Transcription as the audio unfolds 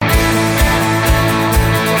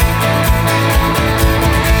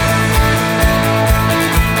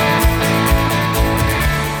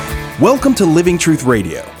Welcome to Living Truth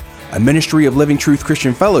Radio, a ministry of Living Truth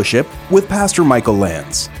Christian Fellowship with Pastor Michael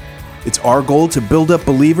Lands. It's our goal to build up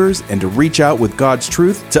believers and to reach out with God's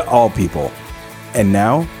truth to all people. And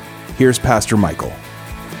now, here's Pastor Michael.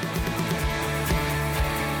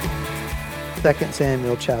 2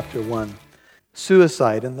 Samuel chapter 1,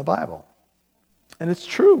 suicide in the Bible. And it's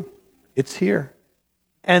true. It's here.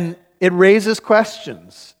 And it raises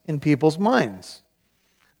questions in people's minds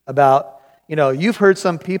about, you've heard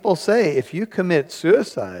some people say if you commit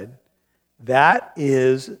suicide, that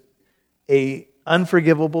is a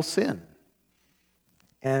unforgivable sin.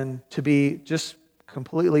 And to be just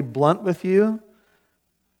completely blunt with you,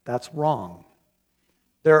 that's wrong.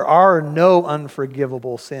 There are no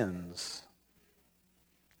unforgivable sins,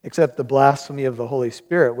 except the blasphemy of the Holy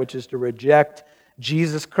Spirit, which is to reject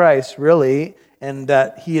Jesus Christ, really, and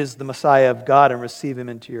that He is the Messiah of God and receive Him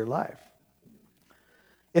into your life.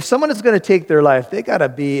 If someone is going to take their life, they got to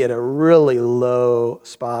be at a really low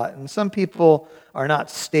spot. And some people are not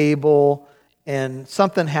stable, and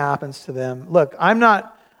something happens to them. Look, I'm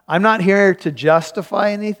not here to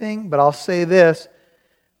justify anything, but I'll say this.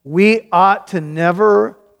 We ought to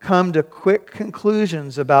never come to quick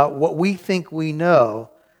conclusions about what we think we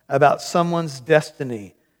know about someone's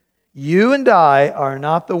destiny. You and I are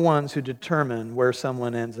not the ones who determine where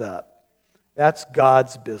someone ends up. That's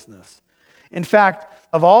God's business. In fact,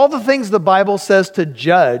 of all the things the Bible says to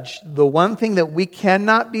judge, the one thing that we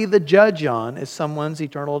cannot be the judge on is someone's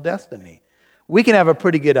eternal destiny. We can have a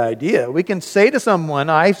pretty good idea. We can say to someone,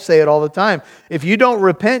 I say it all the time, if you don't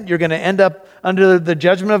repent, you're going to end up under the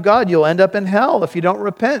judgment of God. You'll end up in hell if you don't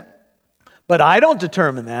repent. But I don't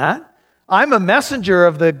determine that. I'm a messenger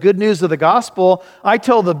of the good news of the gospel. I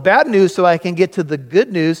tell the bad news so I can get to the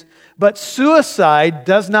good news. But suicide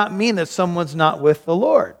does not mean that someone's not with the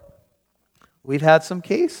Lord. We've had some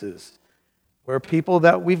cases where people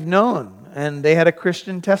that we've known and they had a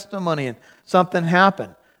Christian testimony and something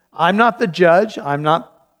happened. I'm not the judge. I'm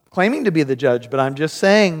not claiming to be the judge, but I'm just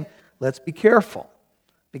saying let's be careful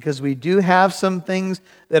because we do have some things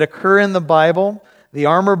that occur in the Bible. The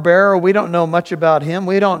armor bearer, we don't know much about him.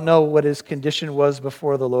 We don't know what his condition was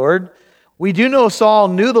before the Lord. We do know Saul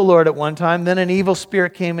knew the Lord at one time, then an evil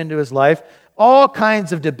spirit came into his life. All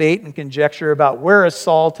kinds of debate and conjecture about where is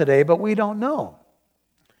Saul today, but we don't know.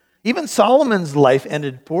 Even Solomon's life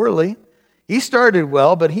ended poorly. He started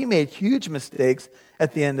well, but he made huge mistakes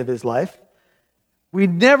at the end of his life. We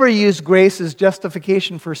never use grace as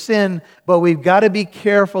justification for sin, but we've got to be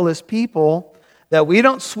careful as people that we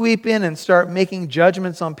don't sweep in and start making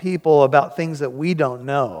judgments on people about things that we don't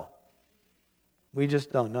know. We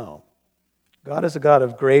just don't know. God is a God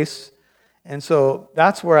of grace. And so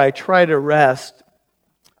that's where I try to rest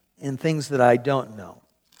in things that I don't know.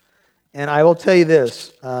 And I will tell you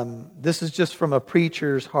this. This is just from a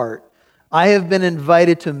preacher's heart. I have been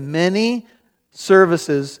invited to many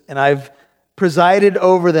services, and I've presided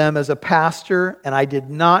over them as a pastor, and I did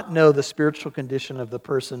not know the spiritual condition of the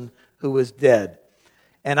person who was dead.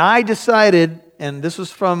 And I decided, and this was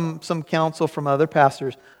from some counsel from other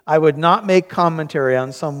pastors, I would not make commentary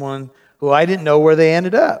on someone who I didn't know where they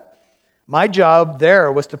ended up. My job there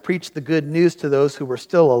was to preach the good news to those who were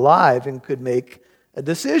still alive and could make a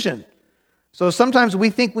decision. So sometimes we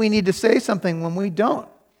think we need to say something when we don't.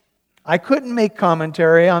 I couldn't make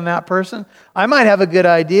commentary on that person. I might have a good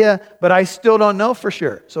idea, but I still don't know for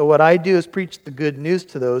sure. So what I do is preach the good news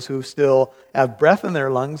to those who still have breath in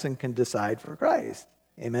their lungs and can decide for Christ.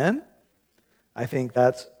 Amen? I think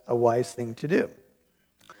that's a wise thing to do.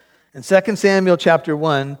 In 2 Samuel chapter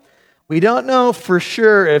 1, we don't know for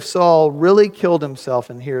sure if Saul really killed himself,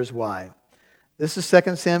 and here's why. This is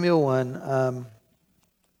 2 Samuel 1.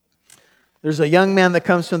 There's a young man that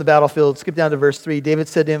comes from the battlefield. Skip down to verse 3. David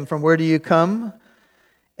said to him, "From where do you come?"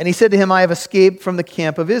 And he said to him, "I have escaped from the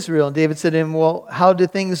camp of Israel." And David said to him, "Well, how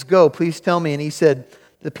did things go? Please tell me." And he said,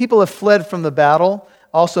 "The people have fled from the battle.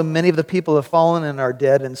 Also, many of the people have fallen and are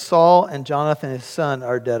dead. And Saul and Jonathan, his son,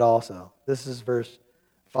 are dead also." This is verse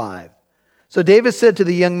 5. So David said to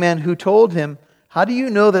the young man who told him, "How do you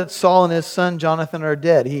know that Saul and his son Jonathan are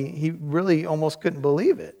dead?" He really almost couldn't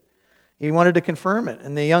believe it. He wanted to confirm it.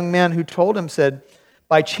 And the young man who told him said,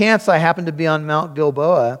 "By chance I happened to be on Mount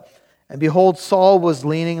Gilboa, and behold, Saul was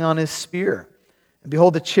leaning on his spear. And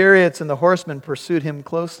behold, the chariots and the horsemen pursued him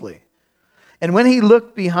closely. And when he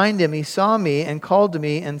looked behind him, he saw me and called to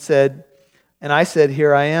me and said, and I said,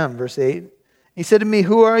 'Here I am,'" verse 8. He said to me,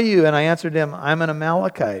 "Who are you?" And I answered him, "I'm an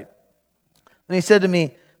Amalekite." And he said to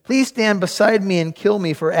me, "Please stand beside me and kill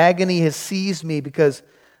me, for agony has seized me because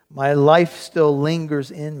my life still lingers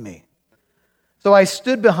in me." So I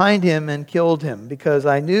stood behind him and killed him, because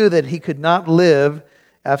I knew that he could not live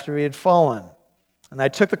after he had fallen. And I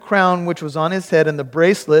took the crown which was on his head and the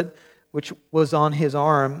bracelet which was on his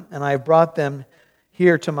arm, and I brought them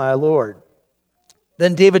here to my Lord.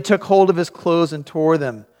 Then David took hold of his clothes and tore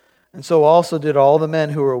them, and so also did all the men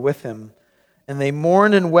who were with him. And they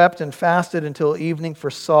mourned and wept and fasted until evening for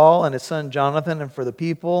Saul and his son Jonathan and for the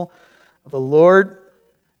people of the Lord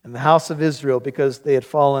and the house of Israel, because they had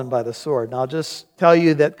fallen by the sword. Now I'll just tell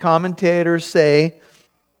you that commentators say,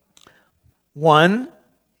 one,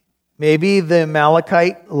 maybe the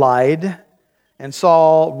Amalekite lied and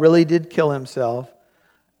Saul really did kill himself.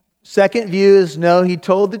 Second view is no, he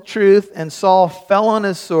told the truth and Saul fell on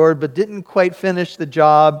his sword but didn't quite finish the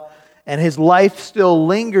job, and his life still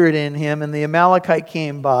lingered in him, and the Amalekite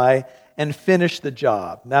came by and finished the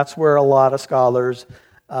job. That's where a lot of scholars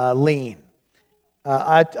lean.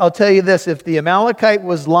 I'll tell you this, if the Amalekite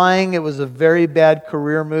was lying, it was a very bad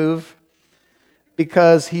career move,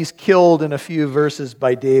 because he's killed in a few verses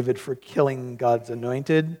by David for killing God's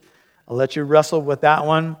anointed. I'll let you wrestle with that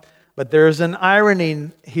one. But there's an irony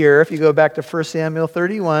here. If you go back to 1 Samuel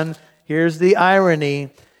 31, here's the irony.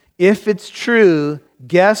 If it's true,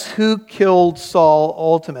 guess who killed Saul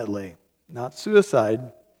ultimately? Not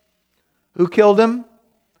suicide. Who killed him?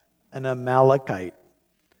 An Amalekite.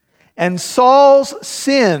 And Saul's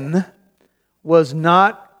sin was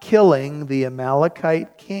not killing the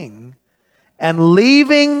Amalekite king and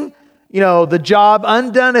leaving, the job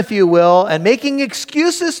undone, if you will, and making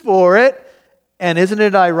excuses for it. And isn't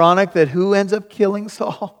it ironic that who ends up killing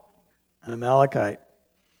Saul? An Amalekite.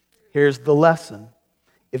 Here's the lesson.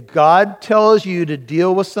 If God tells you to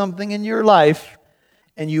deal with something in your life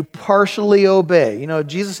and you partially obey,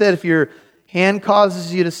 Jesus said if your hand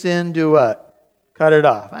causes you to sin, do what? Cut it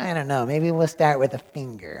off. I don't know. Maybe we'll start with a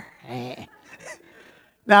finger.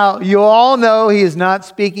 Now, you all know he is not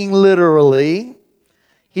speaking literally.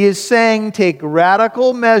 He is saying take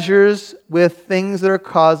radical measures with things that are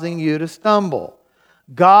causing you to stumble.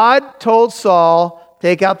 God told Saul,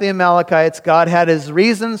 take out the Amalekites. God had his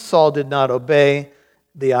reasons. Saul did not obey.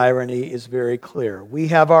 The irony is very clear. We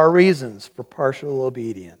have our reasons for partial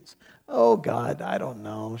obedience. Oh, God, I don't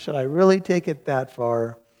know. Should I really take it that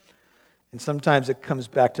far? And sometimes it comes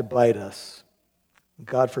back to bite us.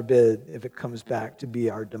 God forbid if it comes back to be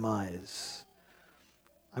our demise.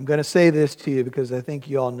 I'm going to say this to you because I think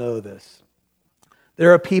you all know this.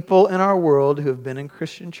 There are people in our world who have been in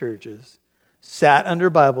Christian churches, sat under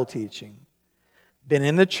Bible teaching, been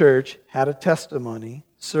in the church, had a testimony,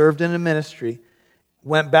 served in a ministry,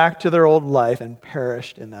 went back to their old life and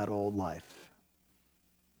perished in that old life.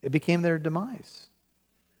 It became their demise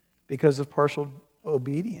because of partial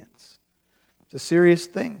obedience. It's a serious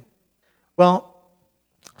thing. Well,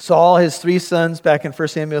 Saul, his three sons, back in 1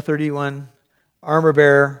 Samuel 31, armor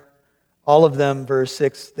bearer, all of them, verse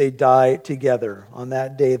 6, they die together. On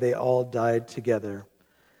that day, they all died together.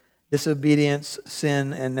 Disobedience,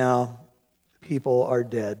 sin, and now people are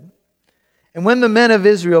dead. And when the men of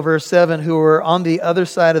Israel, verse 7, who were on the other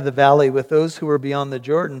side of the valley with those who were beyond the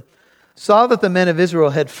Jordan, saw that the men of Israel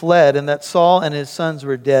had fled and that Saul and his sons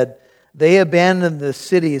were dead, they abandoned the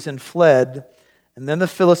cities and fled. And then the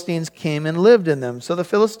Philistines came and lived in them. So the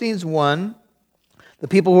Philistines won. The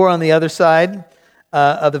people who were on the other side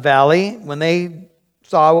of the valley, when they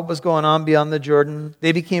saw what was going on beyond the Jordan,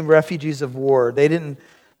 they became refugees of war. They didn't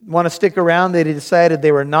want to stick around. They decided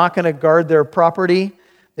they were not going to guard their property.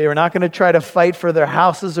 They were not going to try to fight for their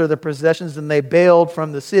houses or their possessions, and they bailed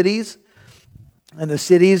from the cities. And the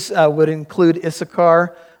cities would include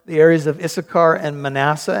Issachar, the areas of Issachar and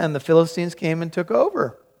Manasseh, and the Philistines came and took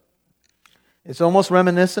over. It's almost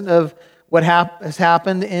reminiscent of what has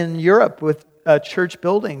happened in Europe with church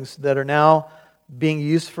buildings that are now being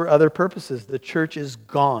used for other purposes. The church is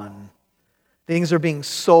gone. Things are being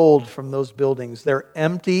sold from those buildings. They're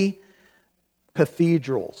empty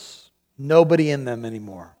cathedrals. Nobody in them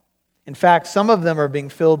anymore. In fact, some of them are being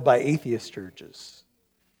filled by atheist churches.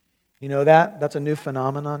 You know that? That's a new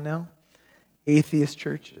phenomenon now. Atheist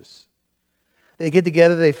churches. They get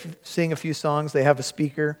together, they sing a few songs, they have a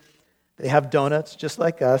speaker, they have donuts just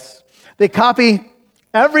like us. They copy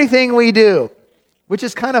everything we do, which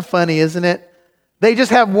is kind of funny, isn't it? They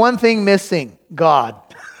just have one thing missing, God.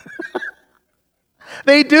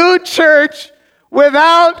 They do church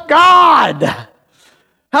without God.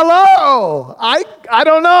 Hello. I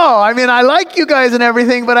don't know. I mean, I like you guys and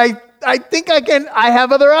everything, but I think I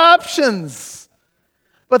have other options.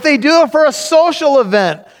 But they do it for a social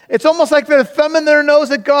event. It's almost like they're thumbing their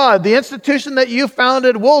nose at God. The institution that you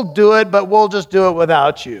founded, we'll do it, but we'll just do it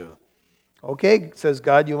without you. Okay, says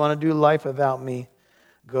God, you want to do life without me?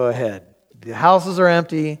 Go ahead. The houses are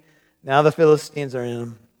empty. Now the Philistines are in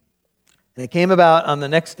them. And it came about on the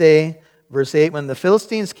next day, verse 8, when the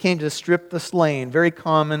Philistines came to strip the slain, very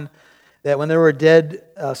common that when there were dead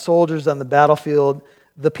soldiers on the battlefield,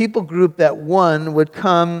 the people group that won would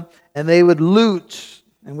come and they would loot.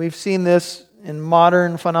 And we've seen this in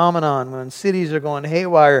modern phenomenon when cities are going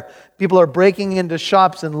haywire. People are breaking into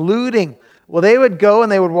shops and looting. Well, they would go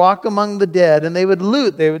and they would walk among the dead and they would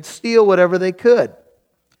loot. They would steal whatever they could.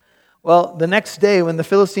 Well, the next day when the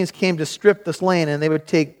Philistines came to strip the slain, and they would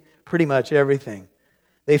take pretty much everything,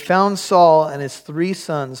 they found Saul and his 3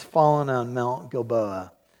 sons fallen on Mount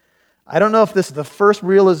Gilboa. I don't know if this is the first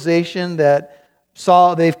realization that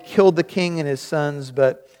Saul, they've killed the king and his sons,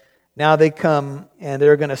 but now they come and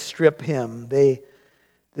they're going to strip him.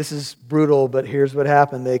 This is brutal, but here's what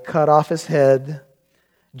happened. They cut off his head,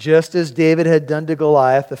 just as David had done to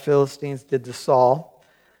Goliath, the Philistines did to Saul.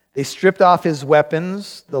 They stripped off his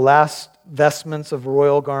weapons, the last vestments of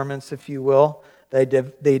royal garments, if you will. They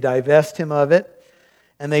divest him of it.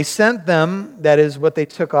 And they sent them, that is what they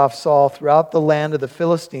took off Saul, throughout the land of the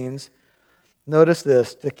Philistines. Notice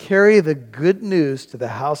this, to carry the good news to the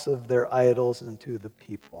house of their idols and to the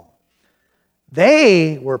people.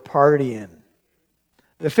 They were partying.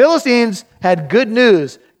 The Philistines had good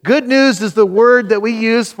news. Good news is the word that we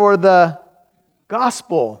use for the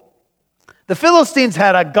gospel. The Philistines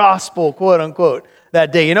had a gospel, quote unquote,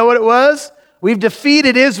 that day. You know what it was? We've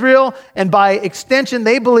defeated Israel, and by extension,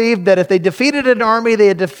 they believed that if they defeated an army, they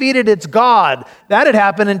had defeated its God. That had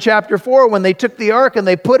happened in chapter 4 when they took the ark and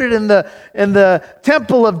they put it in the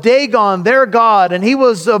temple of Dagon, their god, and he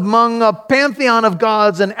was among a pantheon of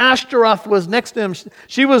gods, and Ashtaroth was next to him.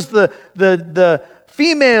 She was the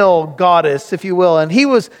female goddess, if you will, and he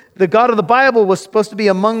was the God of the Bible was supposed to be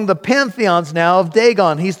among the pantheons now of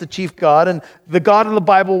Dagon. He's the chief god, and the God of the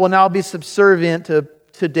Bible will now be subservient to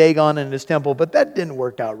Dagon and his temple, but that didn't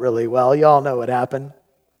work out really well. You all know what happened,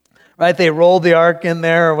 right? They rolled the ark in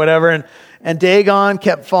there or whatever, and Dagon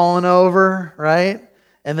kept falling over, right?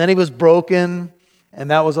 And then he was broken,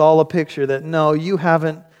 and that was all a picture that, no,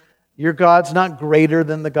 your God's not greater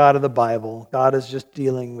than the God of the Bible. God is just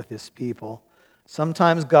dealing with his people.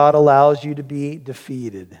 Sometimes God allows you to be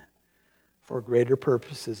defeated for greater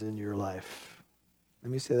purposes in your life.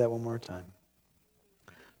 Let me say that one more time.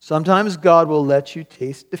 Sometimes God will let you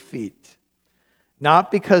taste defeat, not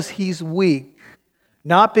because he's weak,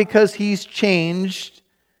 not because he's changed.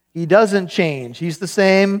 He doesn't change. He's the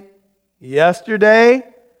same yesterday,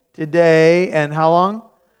 today, and how long?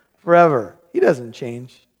 Forever. He doesn't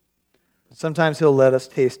change. Sometimes he'll let us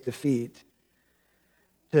taste defeat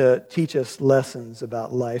to teach us lessons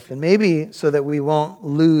about life, and maybe so that we won't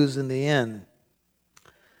lose in the end.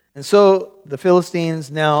 And so the Philistines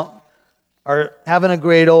now are having a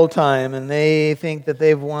great old time, and they think that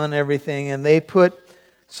they've won everything, and they put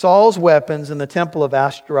Saul's weapons in the temple of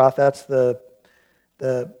Ashtaroth. That's the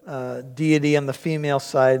deity on the female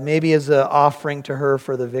side, maybe as an offering to her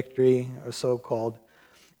for the victory, or so-called.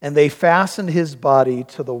 And they fastened his body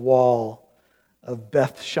to the wall of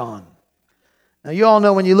Beth-shan. Now, you all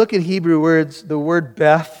know when you look at Hebrew words, the word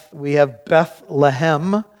Beth, we have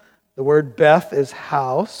Bethlehem. The word Beth is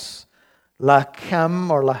house. Lachem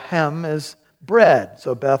or Lahem is bread.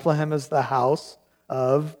 So Bethlehem is the house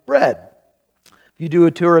of bread. If you do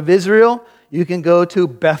a tour of Israel, you can go to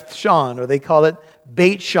Beth-shan, or they call it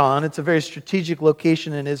Beit Shan. It's a very strategic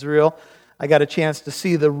location in Israel. I got a chance to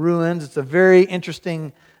see the ruins. It's a very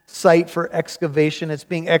interesting site for excavation. It's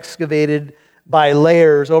being excavated by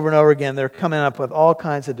layers over and over again. They're coming up with all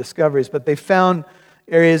kinds of discoveries, but they found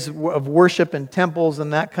areas of worship and temples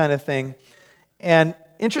and that kind of thing. And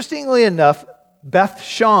interestingly enough,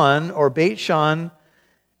 Beth-shan or Beit Shan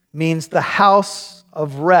means the house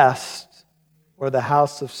of rest or the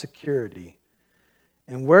house of security.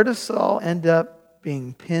 And where does Saul end up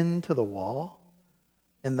being pinned to the wall?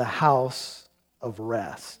 In the house of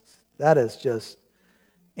rest. That is just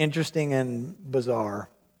interesting and bizarre.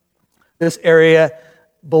 This area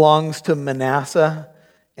belongs to Manasseh,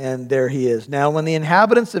 and there he is. Now, when the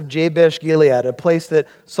inhabitants of Jabesh Gilead, a place that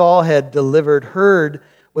Saul had delivered, heard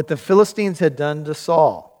what the Philistines had done to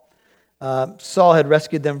Saul, Saul had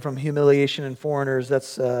rescued them from humiliation and foreigners.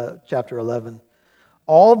 That's chapter 11.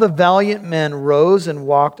 All the valiant men rose and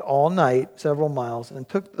walked all night, several miles, and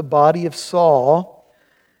took the body of Saul.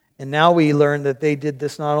 And now we learn that they did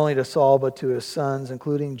this not only to Saul, but to his sons,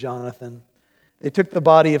 including Jonathan. They took the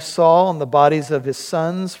body of Saul and the bodies of his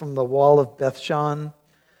sons from the wall of Beth-shan,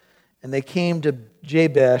 and they came to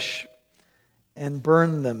Jabesh and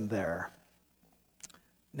burned them there.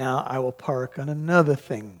 Now I will park on another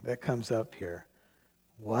thing that comes up here.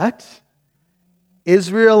 What?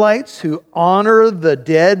 Israelites who honor the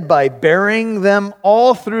dead by burying them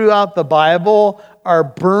all throughout the Bible are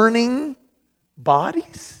burning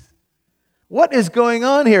bodies? What is going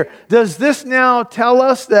on here? Does this now tell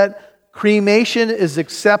us that cremation is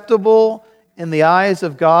acceptable in the eyes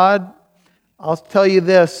of God? I'll tell you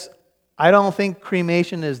this, I don't think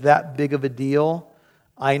cremation is that big of a deal.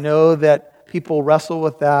 I know that people wrestle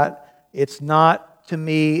with that. It's not, to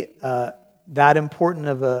me, that important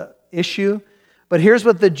of an issue. But here's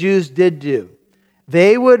what the Jews did do.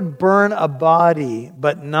 They would burn a body,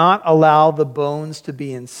 but not allow the bones to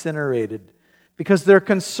be incinerated. Because their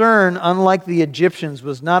concern, unlike the Egyptians,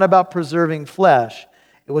 was not about preserving flesh.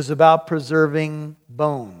 It was about preserving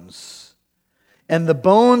bones. And the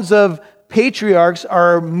bones of patriarchs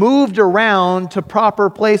are moved around to proper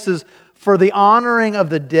places for the honoring of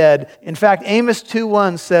the dead. In fact, Amos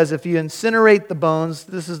 2:1 says, if you incinerate the bones,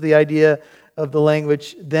 this is the idea of the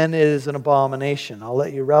language, then it is an abomination. I'll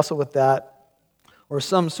let you wrestle with that, or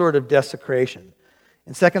some sort of desecration.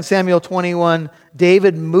 In 2 Samuel 21,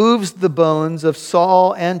 David moves the bones of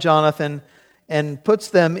Saul and Jonathan and puts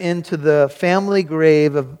them into the family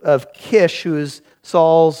grave of Kish, who is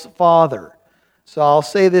Saul's father. So I'll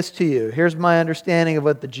say this to you. Here's my understanding of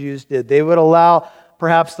what the Jews did. They would allow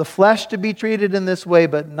perhaps the flesh to be treated in this way,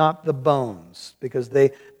 but not the bones, because they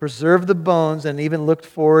preserved the bones and even looked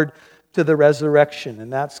forward to the resurrection.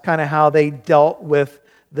 And that's kind of how they dealt with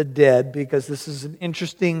the dead, because this is an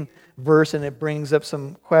interesting verse and it brings up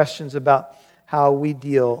some questions about how we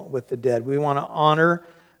deal with the dead. We want to honor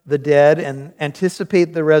the dead and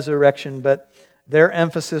anticipate the resurrection, but their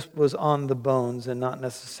emphasis was on the bones and not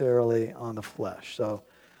necessarily on the flesh. So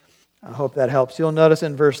I hope that helps. You'll notice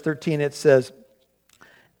in verse 13 it says,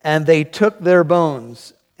 and they took their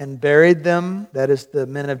bones and buried them, that is the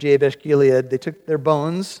men of Jabesh Gilead, they took their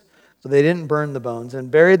bones, so they didn't burn the bones, and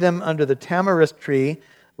buried them under the tamarisk tree,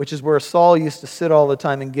 which is where Saul used to sit all the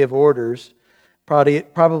time and give orders,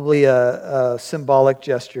 probably a symbolic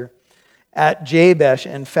gesture, at Jabesh,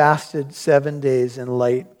 and fasted 7 days in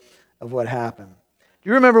light of what happened. Do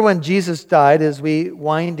you remember when Jesus died, as we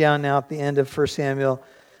wind down now at the end of 1 Samuel,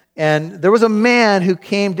 and there was a man who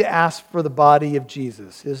came to ask for the body of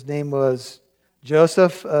Jesus. His name was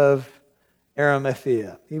Joseph of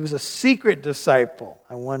Arimathea. He was a secret disciple.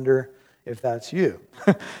 I wonder if that's you.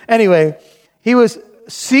 Anyway, he was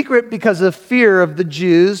secret because of fear of the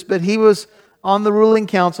Jews, but he was on the ruling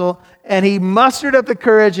council, and he mustered up the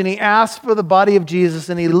courage and he asked for the body of Jesus,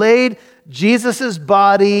 and he laid Jesus'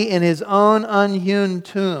 body in his own unhewn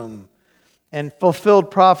tomb and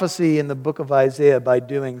fulfilled prophecy in the book of Isaiah by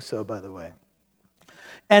doing so, by the way.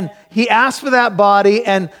 And he asked for that body,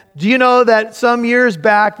 and do you know that some years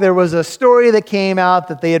back there was a story that came out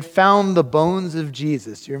that they had found the bones of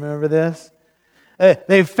Jesus? Do you remember this?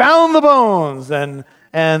 They found the bones, and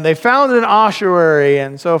they found an ossuary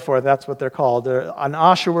and so forth. That's what they're called. An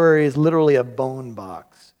ossuary is literally a bone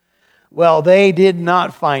box. Well, they did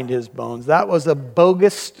not find his bones. That was a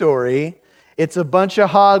bogus story. It's a bunch of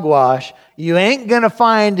hogwash. You ain't going to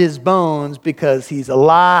find his bones because he's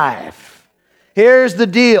alive. Here's the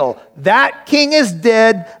deal. That king is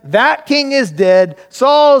dead. That king is dead.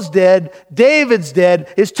 Saul's dead. David's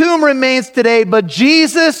dead. His tomb remains today, but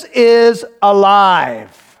Jesus is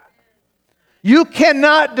alive. You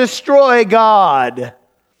cannot destroy God.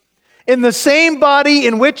 In the same body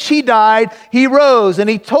in which he died, he rose, and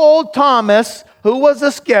he told Thomas, who was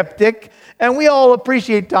a skeptic, and we all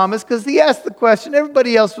appreciate Thomas because he asked the question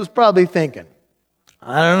everybody else was probably thinking.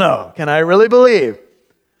 I don't know. Can I really believe?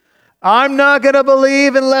 I'm not going to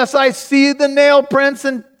believe unless I see the nail prints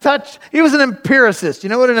and touch. He was an empiricist. You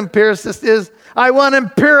know what an empiricist is? I want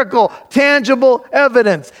empirical, tangible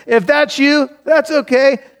evidence. If that's you, that's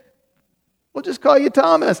okay. We'll just call you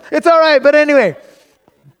Thomas. It's all right, but anyway.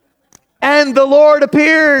 And the Lord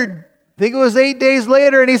appeared. I think it was 8 days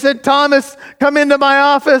later, and he said, Thomas, come into my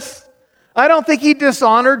office. I don't think he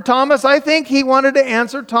dishonored Thomas. I think he wanted to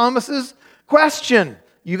answer Thomas's question.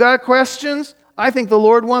 You got questions? I think the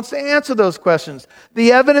Lord wants to answer those questions.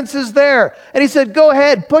 The evidence is there. And he said, go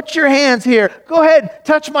ahead, put your hands here. Go ahead,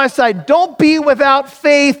 touch my side. Don't be without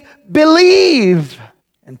faith. Believe.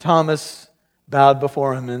 And Thomas bowed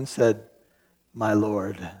before him and said, my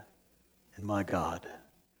Lord and my God.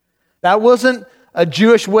 That wasn't a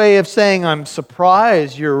Jewish way of saying, I'm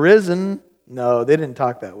surprised you're risen. No, they didn't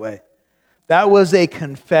talk that way. That was a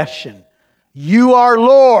confession. You are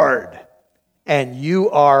Lord and you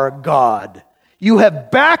are God. You have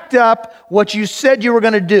backed up what you said you were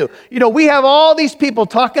going to do. You know, we have all these people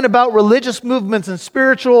talking about religious movements and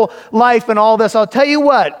spiritual life and all this. I'll tell you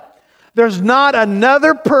what, there's not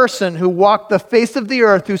another person who walked the face of the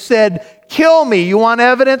earth who said, kill me. You want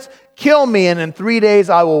evidence? Kill me, and in 3 days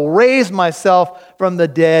I will raise myself from the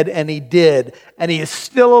dead. And he did. And he is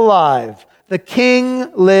still alive. The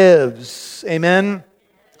King lives. Amen.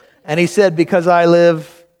 And he said, because I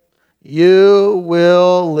live, you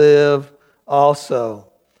will live also.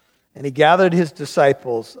 And he gathered his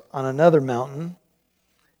disciples on another mountain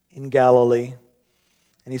in Galilee.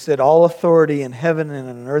 And he said, all authority in heaven and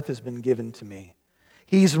on earth has been given to me.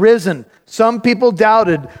 He's risen. Some people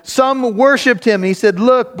doubted. Some worshiped him. He said,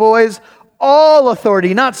 look, boys, all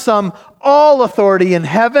authority, not some, all authority in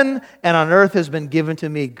heaven and on earth has been given to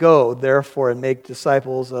me. Go, therefore, and make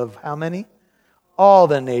disciples of how many? All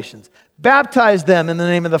the nations. Baptize them in the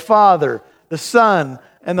name of the Father, the Son,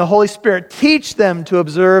 and the Holy Spirit. Teach them to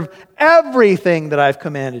observe everything that I've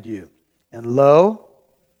commanded you. And lo,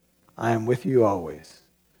 I am with you always,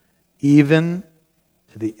 even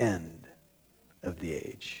to the end of the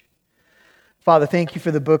age. Father, thank you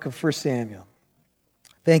for the book of 1 Samuel.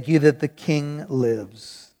 Thank you that the King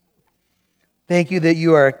lives. Thank you that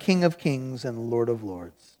you are a King of kings and Lord of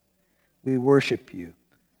lords. We worship you.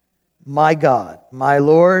 My God, my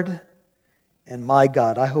Lord, and my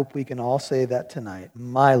God. I hope we can all say that tonight.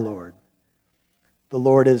 My Lord. The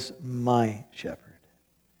Lord is my shepherd.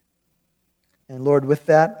 And Lord, with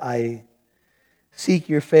that, I seek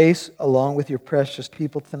your face along with your precious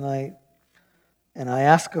people tonight. And I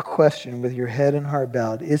ask a question with your head and heart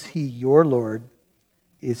bowed. Is he your Lord?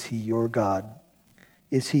 Is he your God?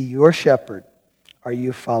 Is he your shepherd? Are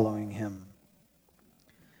you following him?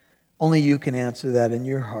 Only you can answer that in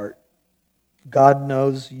your heart. God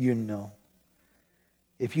knows, you know.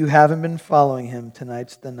 If you haven't been following him,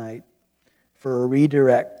 tonight's the night for a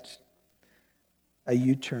redirect, a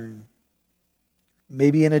U-turn,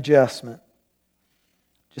 maybe an adjustment.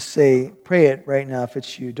 Just say, pray it right now if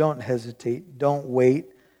it's you. Don't hesitate. Don't wait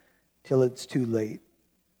till it's too late.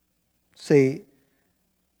 Say,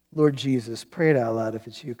 Lord Jesus, pray it out loud if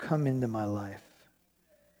it's you. Come into my life.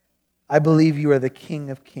 I believe you are the King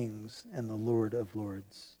of kings and the Lord of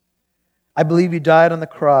lords. I believe you died on the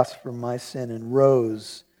cross for my sin and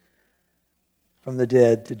rose from the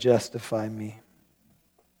dead to justify me.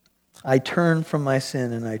 I turn from my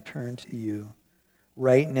sin and I turn to you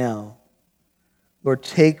right now. Lord,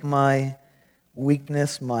 take my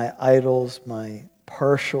weakness, my idols, my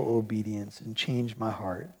partial obedience, and change my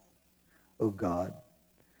heart, oh God.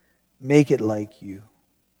 Make it like you.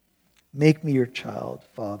 Make me your child,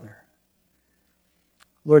 Father.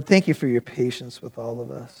 Lord, thank you for your patience with all of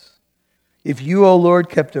us. If you, O Lord,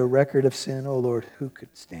 kept a record of sin, O Lord, who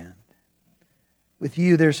could stand? With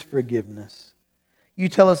you there's forgiveness. You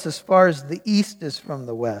tell us as far as the east is from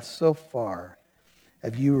the west, so far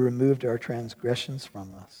have you removed our transgressions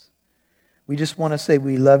from us. We just want to say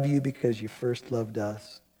we love you because you first loved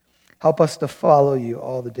us. Help us to follow you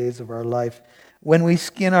all the days of our life. When we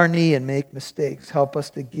skin our knee and make mistakes, help us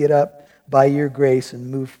to get up by your grace and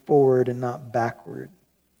move forward and not backward.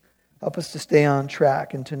 Help us to stay on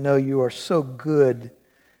track and to know you are so good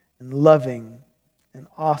and loving and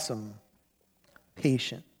awesome,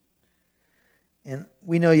 patient. And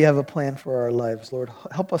we know you have a plan for our lives, Lord.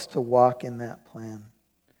 Help us to walk in that plan.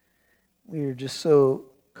 We are just so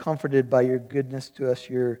comforted by your goodness to us,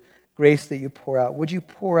 your grace that you pour out. Would you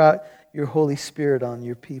pour out your Holy Spirit on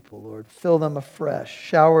your people, Lord? Fill them afresh.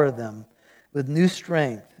 Shower them with new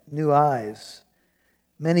strength, new eyes,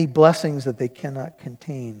 many blessings that they cannot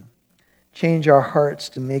contain. Change our hearts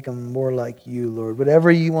to make them more like you, Lord.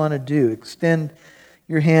 Whatever you want to do, extend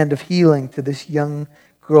your hand of healing to this young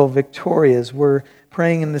girl, Victoria, as we're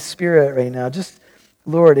praying in the Spirit right now. Just,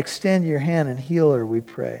 Lord, extend your hand and heal her, we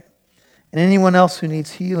pray. And anyone else who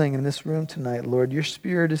needs healing in this room tonight, Lord, your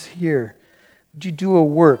Spirit is here. Would you do a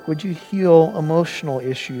work? Would you heal emotional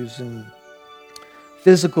issues and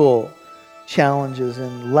physical challenges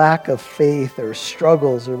and lack of faith or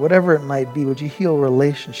struggles or whatever it might be? Would you heal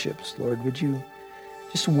relationships, Lord? Would you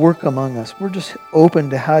just work among us? We're just open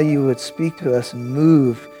to how you would speak to us and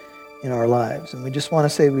move in our lives. And we just want to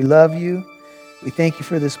say we love you. We thank you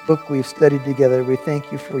for this book we've studied together. We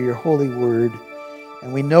thank you for your holy word.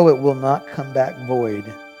 And we know it will not come back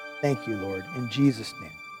void. Thank you, Lord. In Jesus'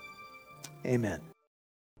 name, amen.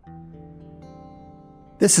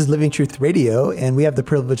 This is Living Truth Radio, and we have the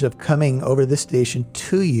privilege of coming over this station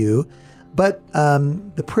to you. But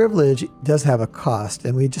the privilege does have a cost,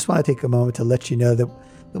 and we just want to take a moment to let you know that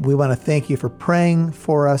we want to thank you for praying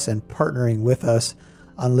for us and partnering with us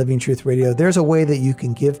on Living Truth Radio. There's a way that you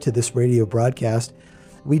can give to this radio broadcast.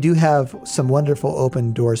 We do have some wonderful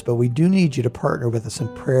open doors, but we do need you to partner with us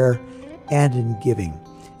in prayer and in giving.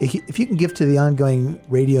 If you can give to the ongoing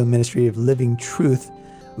radio ministry of Living Truth,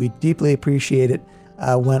 we deeply appreciate it.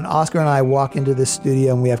 When Oscar and I walk into this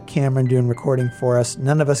studio and we have Cameron doing recording for us,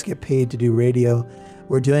 none of us get paid to do radio.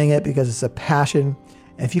 We're doing it because it's a passion.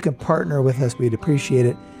 And if you can partner with us, we'd appreciate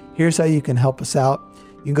it. Here's how you can help us out.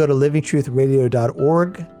 You can go to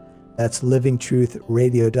livingtruthradio.org. That's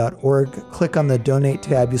livingtruthradio.org. Click on the donate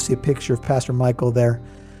tab. You'll see a picture of Pastor Michael there.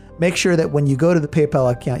 Make sure that when you go to the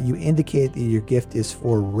PayPal account, you indicate that your gift is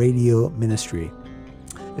for radio ministry.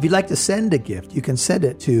 If you'd like to send a gift, you can send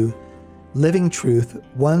it to Living Truth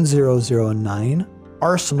 1009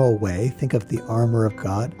 Arsenal Way. Think of the armor of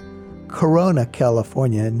God. Corona,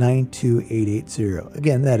 California 92880.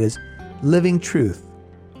 Again, that is Living Truth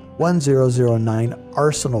 1009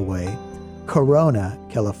 Arsenal Way, Corona,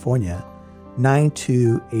 California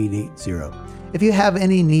 92880. If you have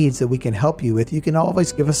any needs that we can help you with, you can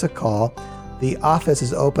always give us a call. The office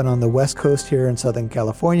is open on the West Coast here in Southern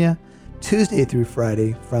California, Tuesday through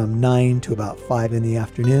Friday from 9 to about 5 in the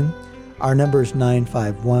afternoon. Our number is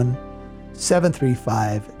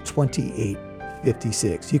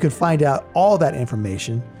 951-735-2856. You can find out all that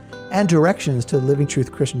information and directions to Living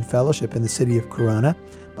Truth Christian Fellowship in the city of Corona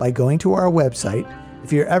by going to our website.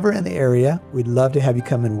 If you're ever in the area, we'd love to have you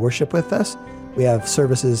come and worship with us. We have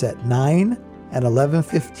services at 9 and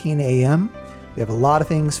 11:15 a.m. We have a lot of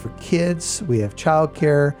things for kids. We have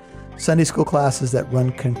childcare, Sunday school classes that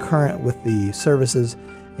run concurrent with the services.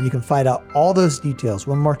 And you can find out all those details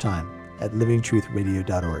one more time at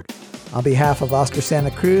livingtruthradio.org. On behalf of Oscar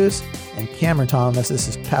Santa Cruz and Cameron Thomas, this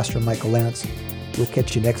is Pastor Michael Lance. We'll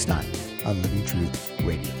catch you next time on Living Truth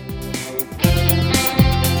Radio.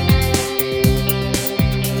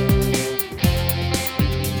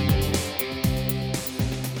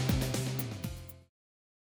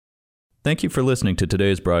 Thank you for listening to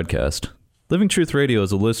today's broadcast. Living Truth Radio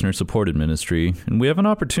is a listener-supported ministry, and we have an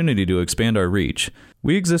opportunity to expand our reach.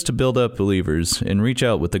 We exist to build up believers and reach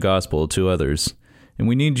out with the gospel to others. And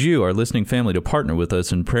we need you, our listening family, to partner with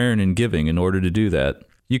us in prayer and in giving in order to do that.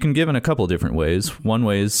 You can give in a couple different ways. One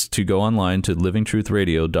way is to go online to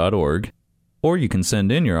livingtruthradio.org, or you can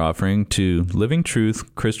send in your offering to Living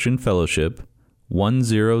Truth Christian Fellowship,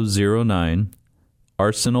 1009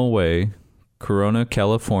 Arsenal Way, Corona,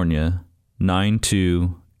 California,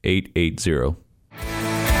 92880.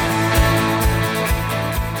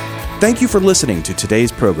 Thank you for listening to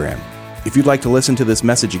today's program. If you'd like to listen to this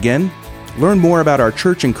message again, learn more about our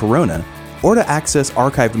church in Corona, or to access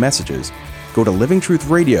archived messages, go to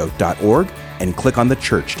livingtruthradio.org and click on the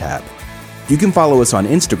Church tab. You can follow us on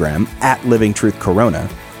Instagram at Living Truth Corona,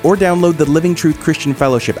 or download the Living Truth Christian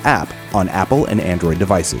Fellowship app on Apple and Android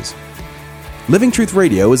devices. Living Truth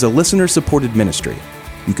Radio is a listener-supported ministry.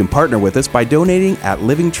 You can partner with us by donating at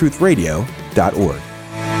livingtruthradio.org.